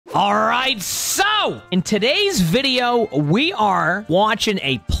All right, so in today's video, we are watching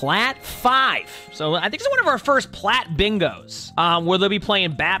a PLAT 5. So I think it's one of our first PLAT bingos, where they'll be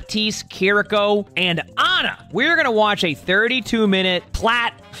playing Baptiste, Kiriko, and Ana. We're going to watch a 32-minute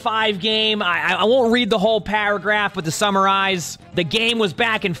PLAT 5 game. I won't read the whole paragraph, but to summarize, the game was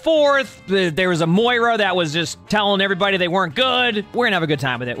back and forth. There was a Moira that was just telling everybody they weren't good. We're going to have a good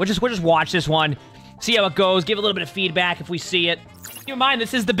time with it. We'll just watch this one, see how it goes, give a little bit of feedback if we see it. Keep in mind,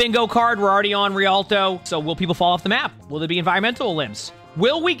 this is the bingo card. We're already on Rialto. So will people fall off the map? Will there be environmental limbs?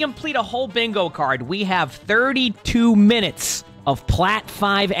 Will we complete a whole bingo card? We have 32 minutes of PLAT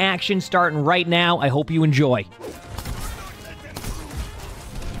 5 action starting right now. I hope you enjoy.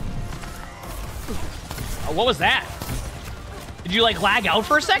 Oh, what was that? Did you, like, lag out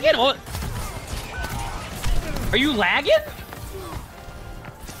for a second? What? Are you lagging?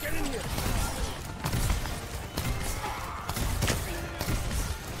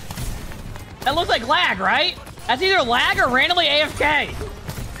 That looks like lag, right? That's either lag or randomly AFK.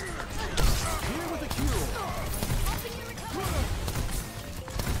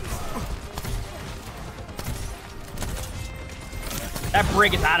 That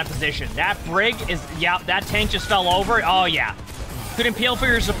brig is out of position. That brig is, yeah, that tank just fell over. Oh, yeah. Couldn't peel for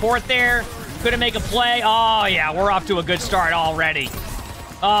your support there. Couldn't make a play. Oh, yeah, we're off to a good start already.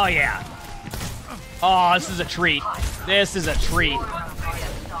 Oh, yeah. Oh, this is a treat. This is a treat.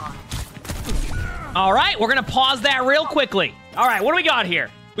 All right, we're going to pause that real quickly. All right, what do we got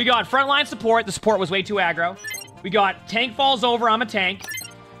here? We got frontline support. The support was way too aggro. We got tank falls over. I'm a tank.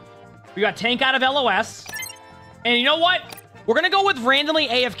 We got tank out of LOS. And you know what? We're going to go with randomly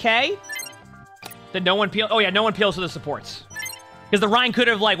AFK. Then no one peels. Oh, yeah, no one peels for the supports. Because the Rhine could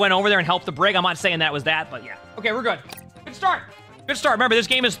have, like, went over there and helped the brig. I'm not saying that was that, but yeah. Okay, we're good. Good start. Good start. Remember, this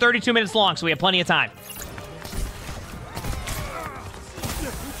game is 32 minutes long, so we have plenty of time.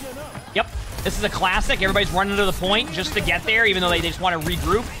 Yep. This is a classic. Everybody's running to the point just to get there, even though they just want to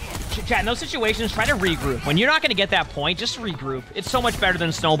regroup. Chat, in those situations, try to regroup. When you're not going to get that point, just regroup. It's so much better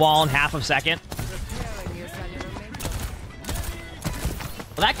than snowball in half a second.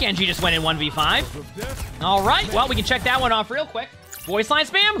 Well, that Genji just went in 1v5. All right. Well, we can check that one off real quick. Voice line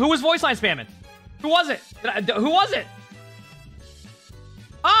spam? Who was voice line spamming? Who was it? Who was it?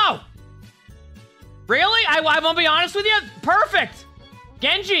 Oh! Really? I'm going to be honest with you. Perfect.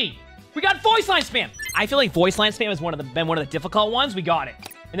 Genji. We got voice line spam. I feel like voice line spam has been one of the difficult ones. We got it.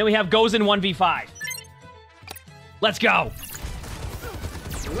 And then we have goes in 1v5. Let's go.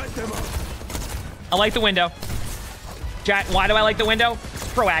 I like the window. Chat, why do I like the window? It's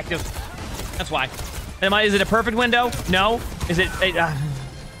proactive. That's why. Is it a perfect window? No. Is it?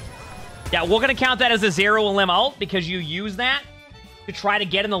 Yeah, we're going to count that as a 0 limb ult because you use that to try to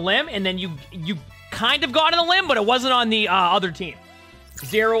get in the limb, and then you kind of got in the limb, but it wasn't on the other team.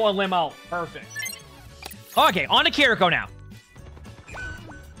 0 a limb out. Perfect. Okay, on to Kiriko now.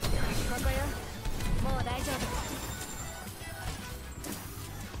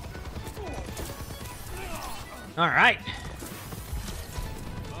 All right.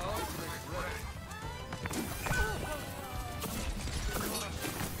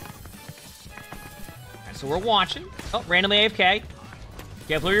 So we're watching. Oh, randomly AFK.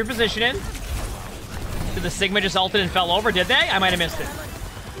 Can't put your position in. Did the Sigma just ulted and fell over? Did they? I might have missed it.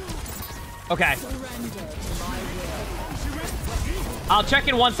 Okay. I'll check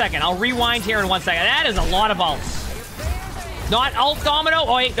in 1 second. I'll rewind here in 1 second. That is a lot of ults. Not ult domino.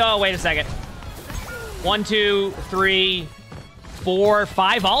 Oh, wait a second. 1, 2, 3, 4,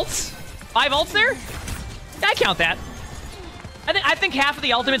 5 ults? 5 ults there? Yeah, I count that. I think half of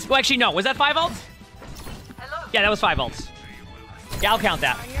the ultimates... Well, actually, no. Was that 5 ults? Yeah, that was 5 ults. Yeah, I'll count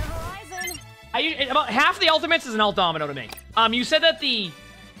that. About half the ultimates is an ult domino to me. You said that the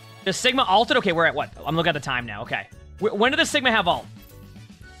Sigma ulted. Okay, we're at what? I'm looking at the time now. Okay. When did the Sigma have ult?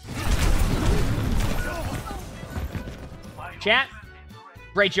 Chat?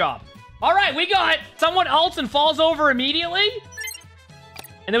 Great job. All right, we got someone ults and falls over immediately.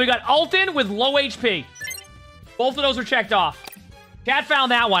 And then we got ultin with low HP. Both of those were checked off. Chat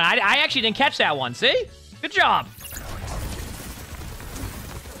found that one. I actually didn't catch that one. See? Good job.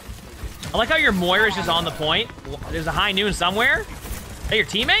 I like how your Moira is just on the point. There's a high noon somewhere. Is that your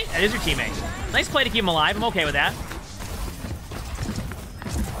teammate? That is your teammate. Nice play to keep him alive. I'm okay with that.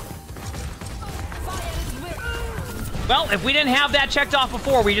 Well, if we didn't have that checked off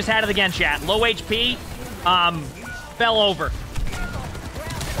before, we just had it again, chat. Low HP, fell over.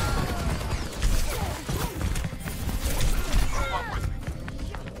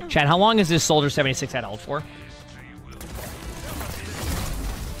 Chat, how long is this Soldier 76 had ult for?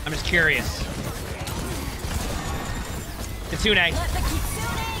 I'm just curious. Kitsune.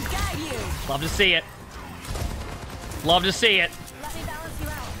 Love to see it. Love to see it.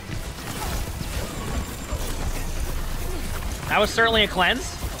 That was certainly a cleanse.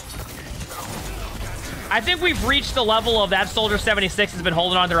 I think we've reached the level of that Soldier 76 has been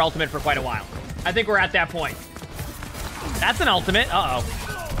holding on to their ultimate for quite a while. I think we're at that point. That's an ultimate.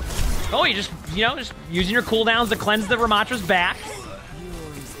 Uh-oh. Oh, you just, you know, just using your cooldowns to cleanse the Ramatra's back.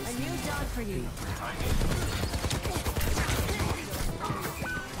 A new dog for you.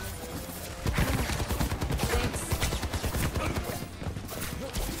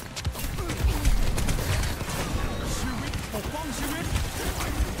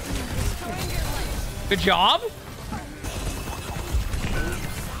 Good job.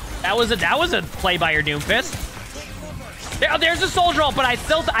 That was a play by your Doomfist. There's a soldier ult, but I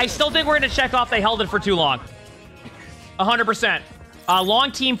still think we're gonna check off they held it for too long. 100%.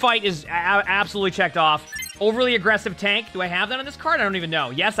 Long team fight is absolutely checked off. Overly aggressive tank. Do I have that on this card? I don't even know.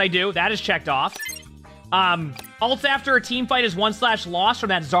 Yes, I do. That is checked off. Ults after a team fight is 1/lost from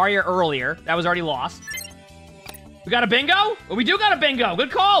that Zarya earlier. That was already lost. We got a bingo? Well, we do got a bingo.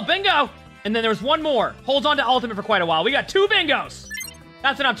 Good call. Bingo. And then there's one more. Holds on to ultimate for quite a while. We got 2 bingos.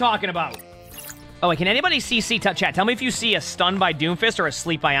 That's what I'm talking about. Oh, wait, can anybody see chat? Tell me if you see a stun by Doomfist or a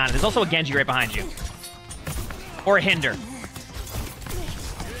sleep by Ana. There's also a Genji right behind you. Or a hinder.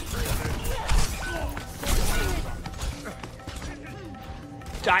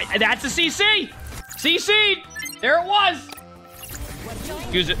 That's a CC! CC! There it was!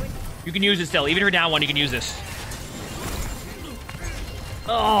 Use it. You can use it still. Even if you're down one, you can use this.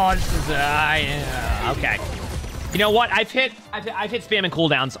 Oh, this is yeah. Okay. You know what? I've hit spam and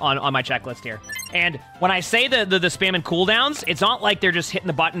cooldowns on my checklist here. And when I say the spam and cooldowns, it's not like they're just hitting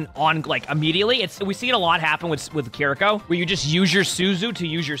the button on like immediately. We see it a lot happen with Kiriko, where you just use your Suzu to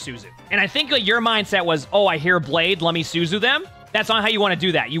use your Suzu. And I think like, your mindset was, oh, I hear Blade, let me Suzu them. That's not how you want to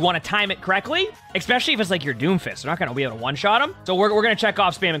do that. You want to time it correctly, especially if it's like your Doomfist. They're not going to be able to one-shot them. So we're going to check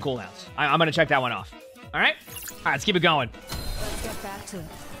off spam and cooldowns. I'm going to check that one off. All right? All right, let's keep it going. Let's get back to it.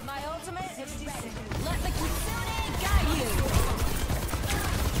 My ultimate is ready. Let the Kitsune guide you.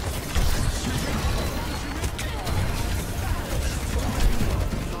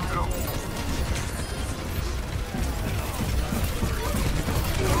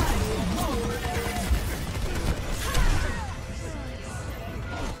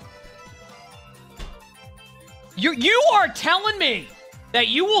 You are telling me that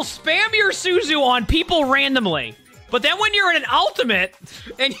you will spam your Suzu on people randomly, but then when you're in an ultimate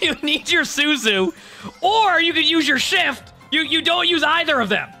and you need your Suzu, or you could use your shift, you don't use either of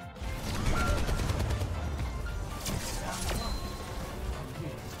them.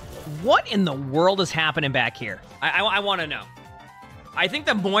 What in the world is happening back here? I want to know. I think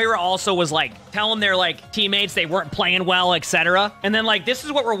that Moira also was like telling their like teammates they weren't playing well, etc. And then like this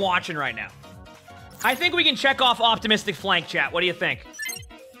is what we're watching right now. I think we can check off optimistic flank, chat. What do you think?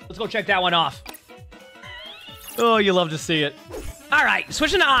 Let's go check that one off. Oh, you love to see it. All right,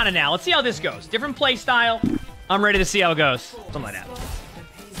 switching to Ana now. Let's see how this goes. Different play style. I'm ready to see how it goes. Something like that.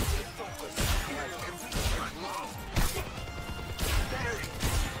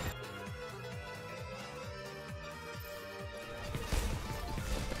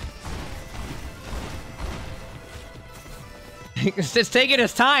 It's taking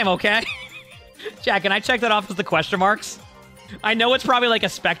its time, okay? Jack, can I check that off as the question marks? I know it's probably like a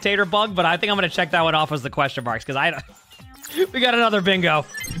spectator bug, but I think I'm going to check that one off as the question marks, because we got another bingo.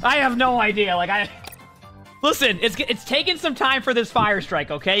 I have no idea. Like, listen, it's taking some time for this fire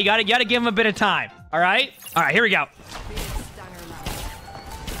strike, okay? You gotta give him a bit of time, all right? All right, here we go.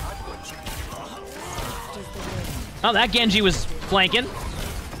 Oh, that Genji was flanking.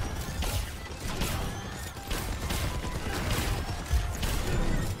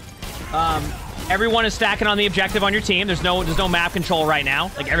 Everyone is stacking on the objective on your team. There's no map control right now.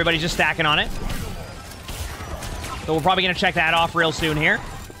 Like, everybody's just stacking on it. So we're probably going to check that off real soon here.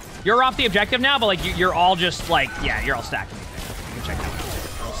 You're off the objective now, but, like, you're all just, like, yeah, you're all stacking. You can check that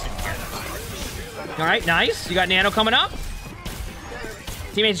one. All right, nice. You got Nano coming up.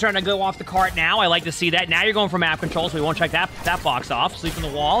 Teammates are starting to go off the cart now. I like to see that. Now you're going for map control, so we won't check that box off. Sleep in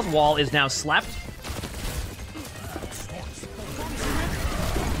the wall. The wall is now slept.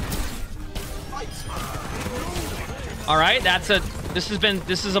 All right, this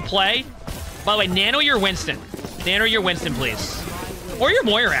is a play. By the way, Nano your Winston. Nano your Winston, please. Or your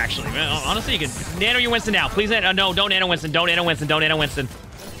Moira, actually. Honestly, you can Nano your Winston now. Please, no, don't Nano Winston. Don't Nano Winston. Don't Nano Winston.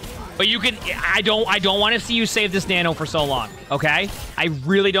 But you can, I don't want to see you save this Nano for so long, okay? I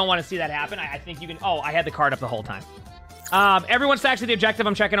really don't want to see that happen. I think you can, oh, I had the card up the whole time. Everyone stacks to the objective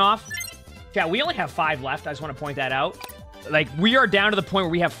I'm checking off. Yeah, we only have 5 left. I just want to point that out. Like, we are down to the point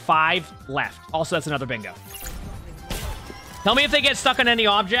where we have 5 left. Also, that's another bingo. Tell me if they get stuck on any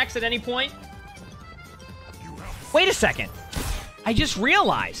objects at any point. Wait a second. I just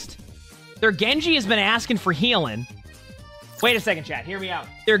realized their Genji has been asking for healing. Wait a second, chat. Hear me out.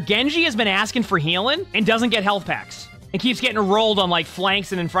 Their Genji has been asking for healing and doesn't get health packs. And keeps getting rolled on, like,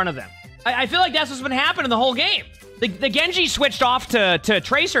 flanks and in front of them. I feel like that's what's been happening the whole game. The Genji switched off to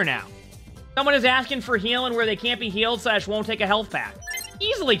Tracer now. Someone is asking for healing where they can't be healed / won't take a health pack.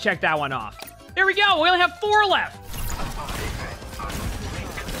 Easily check that one off. There we go. We only have 4 left.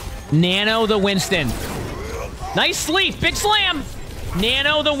 Nano the Winston. Nice sleep. Big slam.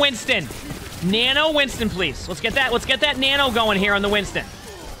 Nano the Winston. Nano Winston, please. Let's get that nano going here on the Winston.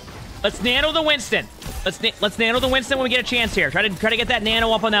 Let's nano the Winston. Let's nano the Winston when we get a chance here. Try to get that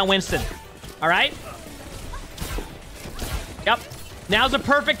nano up on that Winston. All right? Yep. Now's the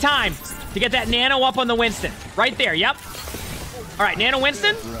perfect time to get that nano up on the Winston. Right there, yep. All right, nano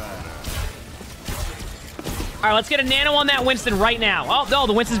Winston. All right, let's get a nano on that Winston right now. Oh, no,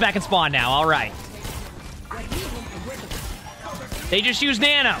 the Winston's back in spawn now. All right. They just used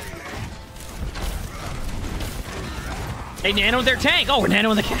nano. They nanoed their tank. Oh, we're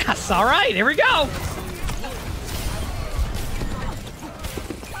nanoing the gas. All right, here we go.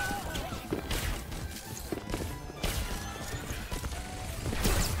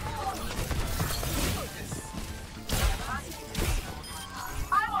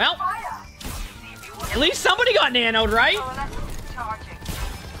 Well, at least somebody got nanoed, right?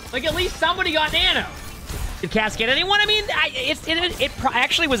 Like, at least somebody got nanoed. Did Cass get anyone? I mean, it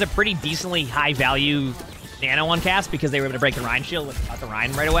actually was a pretty decently high value nano on Cass because they were able to break the Rhine shield without the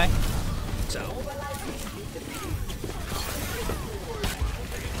Rhine right away. So.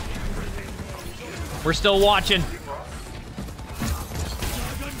 We're still watching.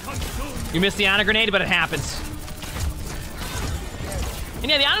 You missed the Ana grenade, but it happens. And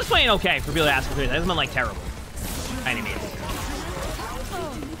yeah, the Ana's playing okay for people to ask for it. That hasn't been, like, terrible. By any means.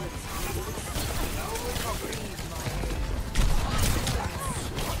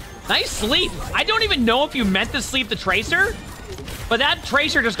 Nice sleep. I don't even know if you meant to sleep the Tracer, but that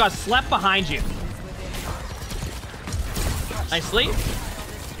Tracer just got slept behind you. Nice sleep.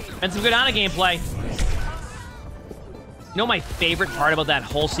 And some good Ana gameplay. You know what my favorite part about that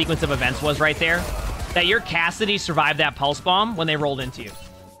whole sequence of events was right there? That your Cassidy survived that pulse bomb when they rolled into you.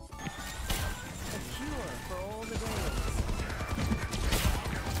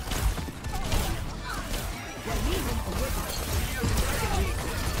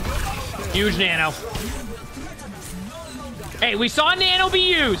 Huge nano. Hey, we saw nano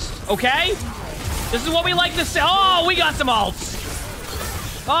be used, okay? This is what we like to say. Oh, we got some ults.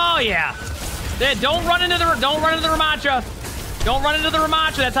 Oh yeah. Don't run into the Ramacha. Don't run into the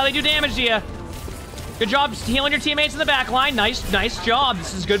Ramacha. That's how they do damage to you. Good job healing your teammates in the back line. Nice job.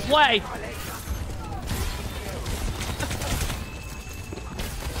 This is good play.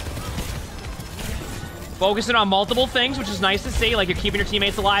 Focusing on multiple things, which is nice to see. Like, you're keeping your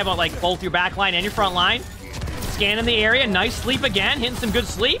teammates alive on, like, both your back line and your front line. Scanning the area. Nice sleep again. Hitting some good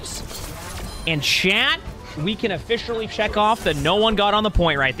sleeps. And chat, we can officially check off that no one got on the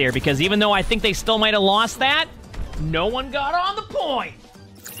point right there, because even though I think they still might have lost that, no one got on the point.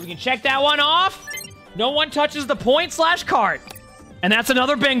 We can check that one off. No one touches the point / cart. And that's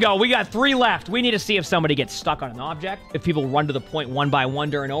another bingo. We got 3 left. We need to see if somebody gets stuck on an object, if people run to the point 1 by 1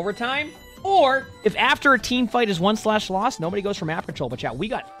 during overtime, or if after a team fight is won / lost, nobody goes for map control. But chat, we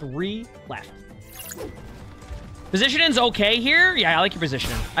got 3 left. Positioning's okay here. Yeah, I like your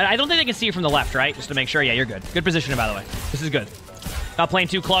positioning. I don't think they can see you from the left, right? Just to make sure. Yeah, you're good. Good positioning, by the way. This is good. Not playing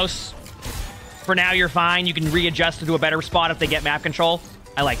too close. For now, you're fine. You can readjust to a better spot if they get map control.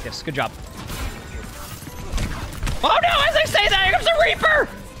 I like this. Good job. Oh no, as I say that, here comes the Reaper!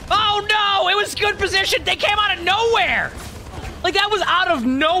 Oh no, it was good position. They came out of nowhere. Like, that was out of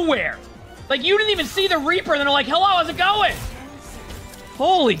nowhere. Like, you didn't even see the Reaper, and they're like, hello, how's it going?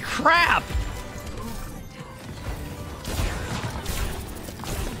 Holy crap.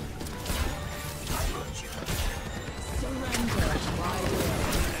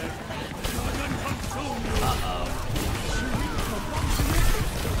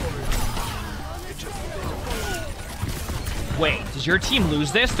 Wait, does your team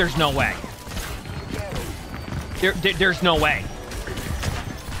lose this? There's no way. There's no way.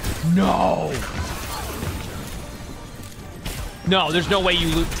 No. No, there's no way you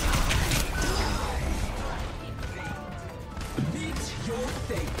lose.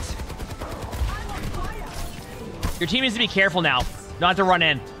 Your team needs to be careful now, not to run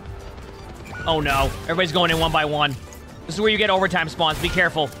in. Oh no, everybody's going in 1 by 1. This is where you get overtime spawns. Be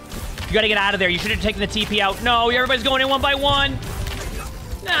careful. You gotta get out of there. You should have taken the TP out. No, everybody's going in one by one.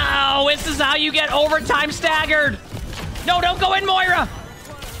 No, this is how you get overtime staggered. No, don't go in, Moira.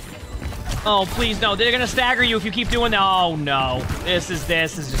 Oh, please, no. They're gonna stagger you if you keep doing that. Oh, no. This is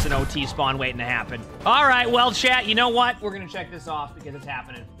just an OT spawn waiting to happen. All right, well, chat, you know what? We're gonna check this off because it's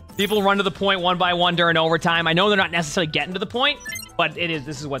happening. People run to the point one by one during overtime. I know they're not necessarily getting to the point, but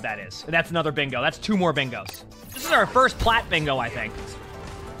this is what that is. That's another bingo. That's 2 more bingos. This is our first plat bingo, I think.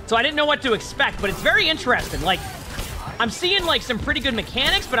 So I didn't know what to expect, but it's very interesting. Like, I'm seeing, like, some pretty good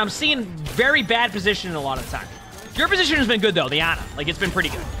mechanics, but I'm seeing very bad positioning a lot of the time. Your position has been good, though, the Ana. Like, it's been pretty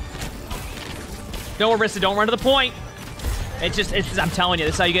good. No, Arista, don't run to the point. I'm telling you,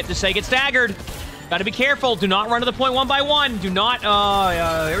 this is how you get staggered. Gotta be careful. Do not run to the point one by one. Do not,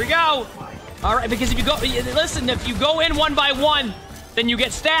 here we go. All right, because if you go, listen, if you go in one by one, then you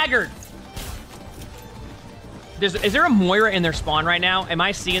get staggered. Is there a Moira in their spawn right now? Am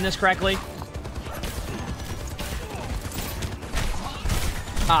I seeing this correctly?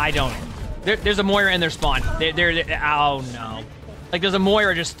 I don't. There's a Moira in their spawn. Oh no. Like there's a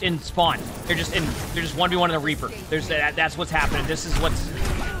Moira just in spawn. They're just 1v1 in the Reaper. That's what's happening. This is what's.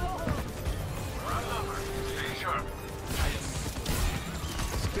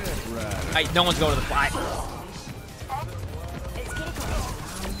 No one's going to the fly.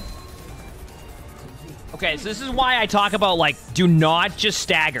 Okay, so this is why I talk about, like, do not just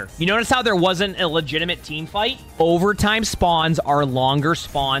stagger. You notice how there wasn't a legitimate team fight? Overtime spawns are longer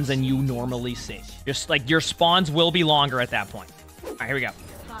spawns than you normally see. Just, like, your spawns will be longer at that point. All right, here we go.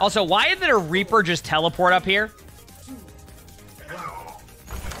 Also, why did a Reaper just teleport up here?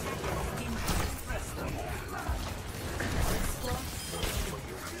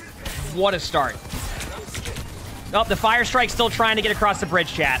 What a start. Oh, the Fire Strike's still trying to get across the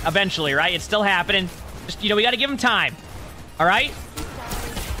bridge, chat. Eventually, right? It's still happening. Just, we got to give him time. All right?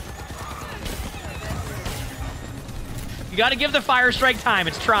 You got to give the Fire Strike time.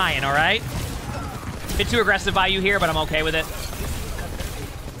 It's trying, all right? Bit too aggressive by you here, but I'm okay with it.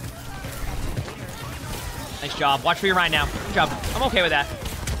 Nice job. Watch for your ride now. Good job. I'm okay with that.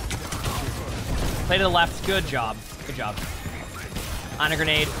 Play to the left. Good job. Good job. On a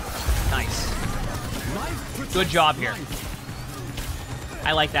grenade. Nice. Good job here.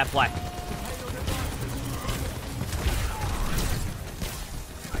 I like that play.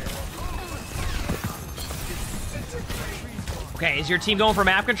 Okay, is your team going for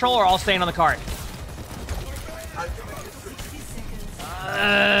map control or all staying on the cart?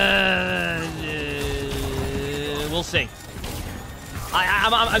 We'll see.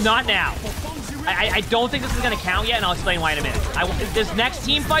 I'm not now. I don't think this is going to count yet, and I'll explain why in a minute. This next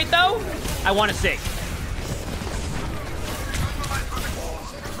team fight, though, I want to see.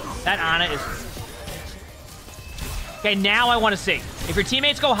 That Ana is... Okay, now I want to see. If your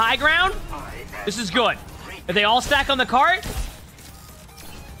teammates go high ground, this is good. If they all stack on the cart...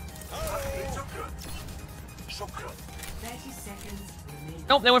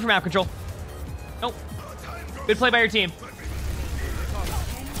 Nope, they went for map control. Nope. Good play by your team.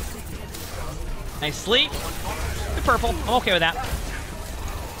 Nice sleep. Good purple. I'm okay with that.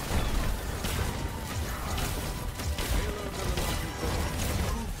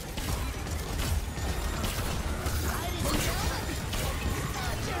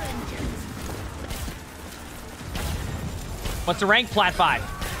 What's the rank? Plat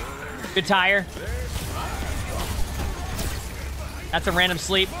 5. Good tire. That's a random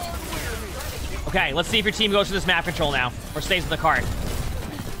sleep. Okay, let's see if your team goes to this map control now, or stays in the cart.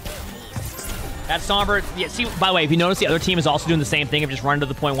 That Somber, yeah, see, by the way, if you notice, the other team is also doing the same thing of just running to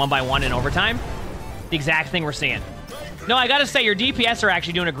the point one by one in overtime. The exact thing we're seeing. No, I gotta say, your DPS are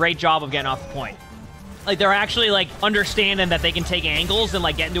actually doing a great job of getting off the point. Like, they're actually, like, understanding that they can take angles and,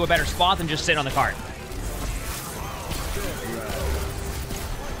 like, get into a better spot than just sit on the cart.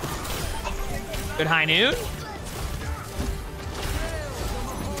 Good high noon.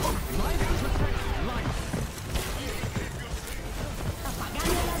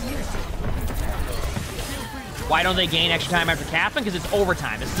 Why don't they gain extra time after capping? Because it's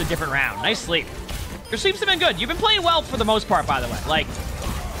overtime. This is a different round. Nice sleep. Your sleeps have been good. You've been playing well for the most part, by the way. Like,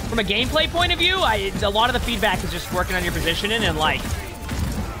 from a gameplay point of view, a lot of the feedback is just working on your positioning and, like,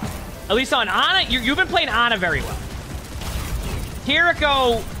 at least on Ana, you've been playing Ana very well.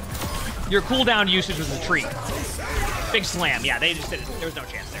 Kiriko, your cooldown usage was a treat. Big slam. Yeah, they just did it. There was no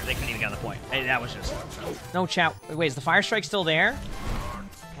chance there. They couldn't even get on the point. That was just... No chat. Wait, is the Fire Strike still there?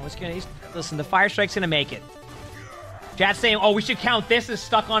 Oh, it's gonna... Listen, the Fire Strike's gonna make it. Chat's saying, oh, we should count this as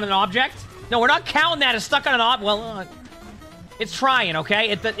stuck on an object? No, we're not counting that as stuck on an object. Well, it's trying,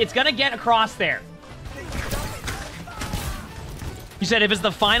 okay? It's gonna get across there. You said if it's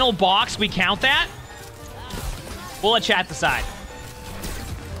the final box, we count that? We'll let chat decide.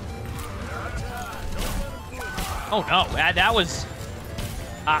 Oh, no. That was...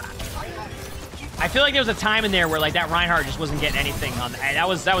 I feel like there was a time in there where, like, that Reinhardt just wasn't getting anything on... That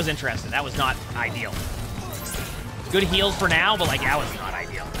was interesting. That was not ideal. Good heals for now, but, like, that was not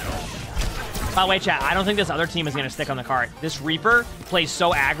ideal at all. By the way, chat, I don't think this other team is going to stick on the cart. This Reaper plays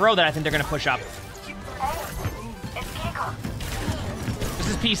so aggro that I think they're going to push up. This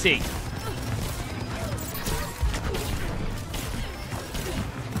is PC.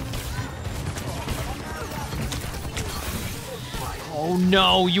 Oh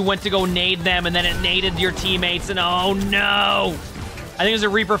no, you went to go nade them and then it naded your teammates and oh no! I think there's a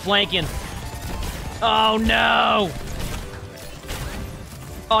Reaper flanking. Oh no!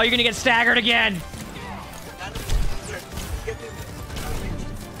 Oh, you're gonna get staggered again!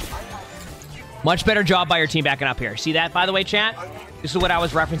 Much better job by your team backing up here. See that, by the way, chat? This is what I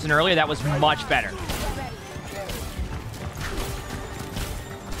was referencing earlier. That was much better.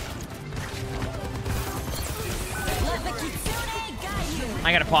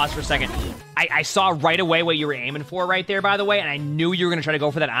 I gotta pause for a second. I saw right away what you were aiming for right there, by the way, and I knew you were gonna try to go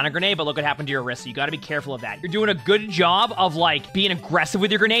for that honor grenade, but look what happened to your wrist, so you gotta be careful of that. You're doing a good job of, like, being aggressive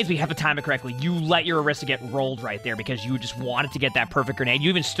with your grenades, but you have to time it correctly. You let your Arista get rolled right there because you just wanted to get that perfect grenade. You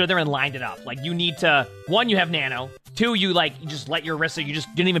even stood there and lined it up. Like, you need to... One, you have nano. Two, you just let your Arista... You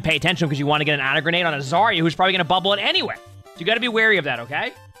just didn't even pay attention because you want to get an honor grenade on a Zarya who's probably gonna bubble it anyway. So you gotta be wary of that,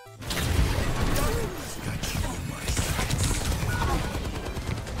 okay?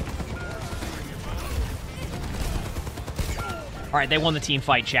 All right, they won the team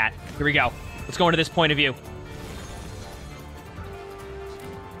fight, chat. Here we go. Let's go into this point of view.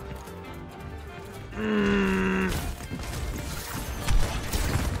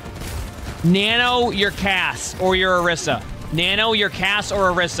 Nano your Cass or your Orisa. Nano your Cass or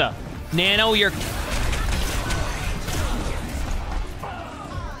Orisa. Nano your...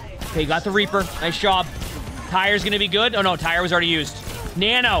 Okay, got the Reaper. Nice job. Tire's gonna be good. Oh no, Tire was already used.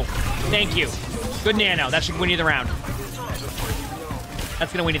 Nano. Thank you. Good Nano. That should win you the round.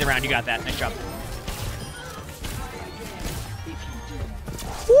 That's gonna win you the round. You got that. Nice job.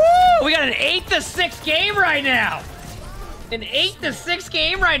 Woo! We got an 8-6 game right now. An 8-6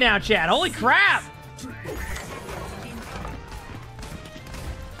 game right now, chat. Holy crap!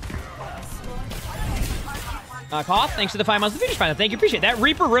 Koth, thanks for the 5 months of the Finish Final. Thank you, appreciate it. That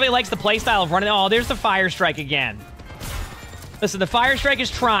Reaper really likes the playstyle of running. Oh, there's the Fire Strike again. Listen, the Fire Strike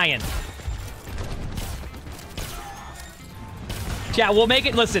is trying. Chat, we'll make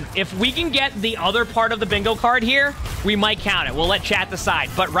it... Listen, if we can get the other part of the bingo card here, we might count it. We'll let chat decide.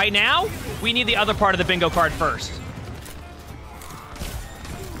 But right now, we need the other part of the bingo card first.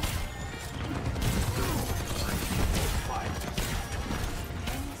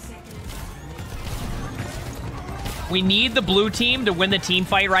 We need the blue team to win the team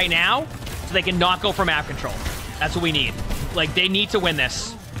fight right now so they can not go for map control. That's what we need. Like, they need to win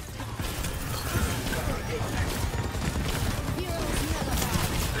this.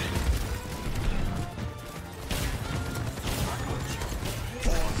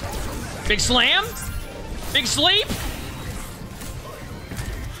 Big slam? Big sleep?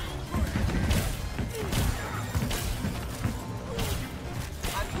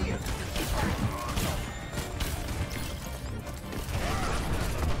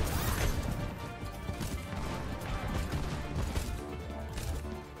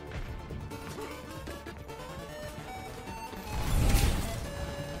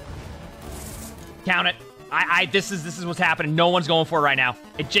 Count it. This is what's happening. No one's going for it right now.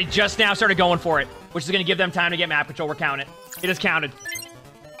 It just now started going for it, which is going to give them time to get map control. We're counting it. It is counted.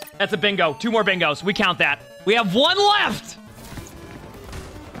 That's a bingo. 2 more bingos. We count that. We have 1 left.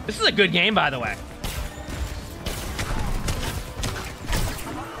 This is a good game, by the way.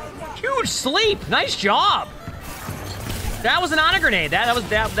 Huge sleep. Nice job. That was an honor grenade.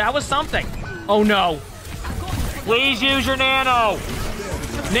 That was something. Oh no. Please use your nano.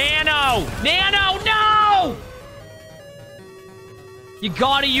 Nano! Nano! No! You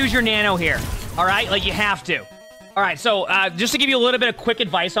gotta use your nano here. All right? Like, you have to. All right, so just to give you a little bit of quick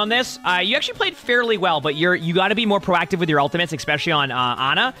advice on this, you actually played fairly well, but you got to be more proactive with your ultimates, especially on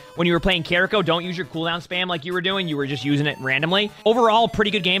Ana. When you were playing Kiriko, don't use your cooldown spam like you were doing. You were just using it randomly. Overall,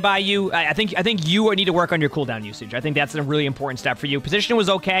 pretty good game by you. I think you need to work on your cooldown usage. I think that's a really important step for you. Position was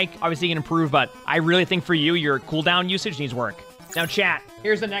okay. Obviously, you can improve, but I really think for you, your cooldown usage needs work. Now, chat,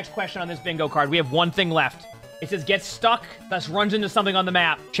 here's the next question on this bingo card. We have one thing left. It says, get stuck, thus runs into something on the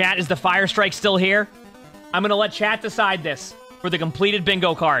map. Chat, is the Fire Strike still here? I'm going to let chat decide this. for the completed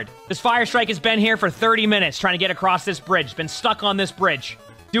bingo card. This Fire Strike has been here for 30 minutes trying to get across this bridge. It's been stuck on this bridge.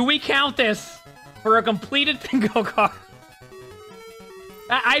 Do we count this for a completed bingo card?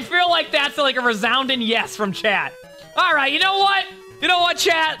 I feel like that's like a resounding yes from chat. All right, you know what? You know what,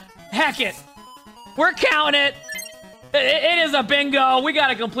 chat? Heck it. We're counting it. It is a bingo. We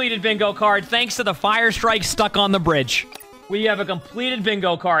got a completed bingo card thanks to the Fire Strike stuck on the bridge. We have a completed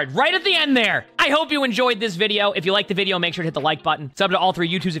bingo card right at the end there. I hope you enjoyed this video. If you liked the video, make sure to hit the like button. Sub to all 3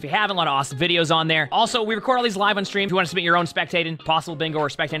 YouTubes if you haven't. A lot of awesome videos on there. Also, we record all these live on stream. If you want to submit your own spectating, possible bingo, or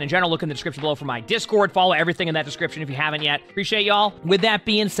spectating in general, look in the description below for my Discord. Follow everything in that description if you haven't yet. Appreciate y'all. With that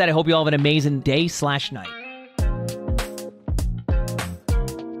being said, I hope you all have an amazing day/night.